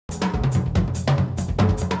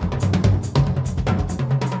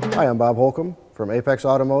Hi, I'm Bob Holcomb from Apex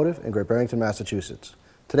Automotive in Great Barrington, Massachusetts.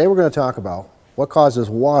 Today we're going to talk about what causes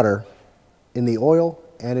water in the oil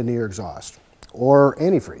and in your exhaust, or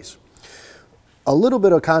antifreeze. A little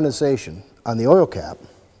bit of condensation on the oil cap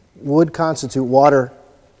would constitute water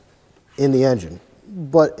in the engine,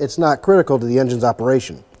 but it's not critical to the engine's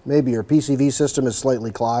operation. Maybe your PCV system is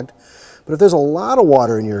slightly clogged, but if there's a lot of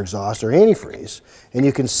water in your exhaust or antifreeze, and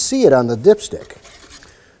you can see it on the dipstick,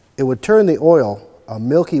 it would turn the oil a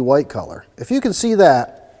milky white color. If you can see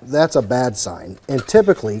that, that's a bad sign. And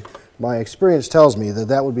typically, my experience tells me that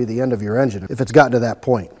that would be the end of your engine if it's gotten to that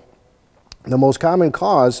point. The most common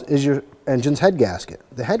cause is your engine's head gasket.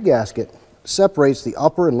 The head gasket separates the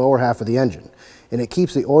upper and lower half of the engine, and it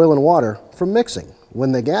keeps the oil and water from mixing.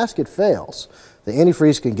 When the gasket fails, the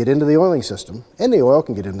antifreeze can get into the oiling system, and the oil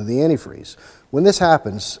can get into the antifreeze. When this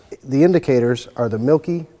happens, the indicators are the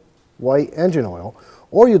milky white engine oil,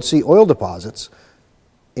 or you'd see oil deposits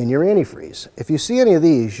in your antifreeze. If you see any of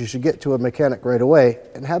these, you should get to a mechanic right away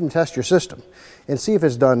and have them test your system and see if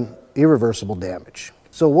it's done irreversible damage.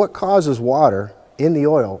 So what causes water in the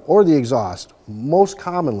oil or the exhaust most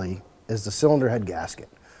commonly is the cylinder head gasket.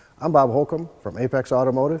 I'm Bob Holcomb from Apex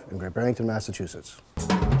Automotive in Great Barrington, Massachusetts.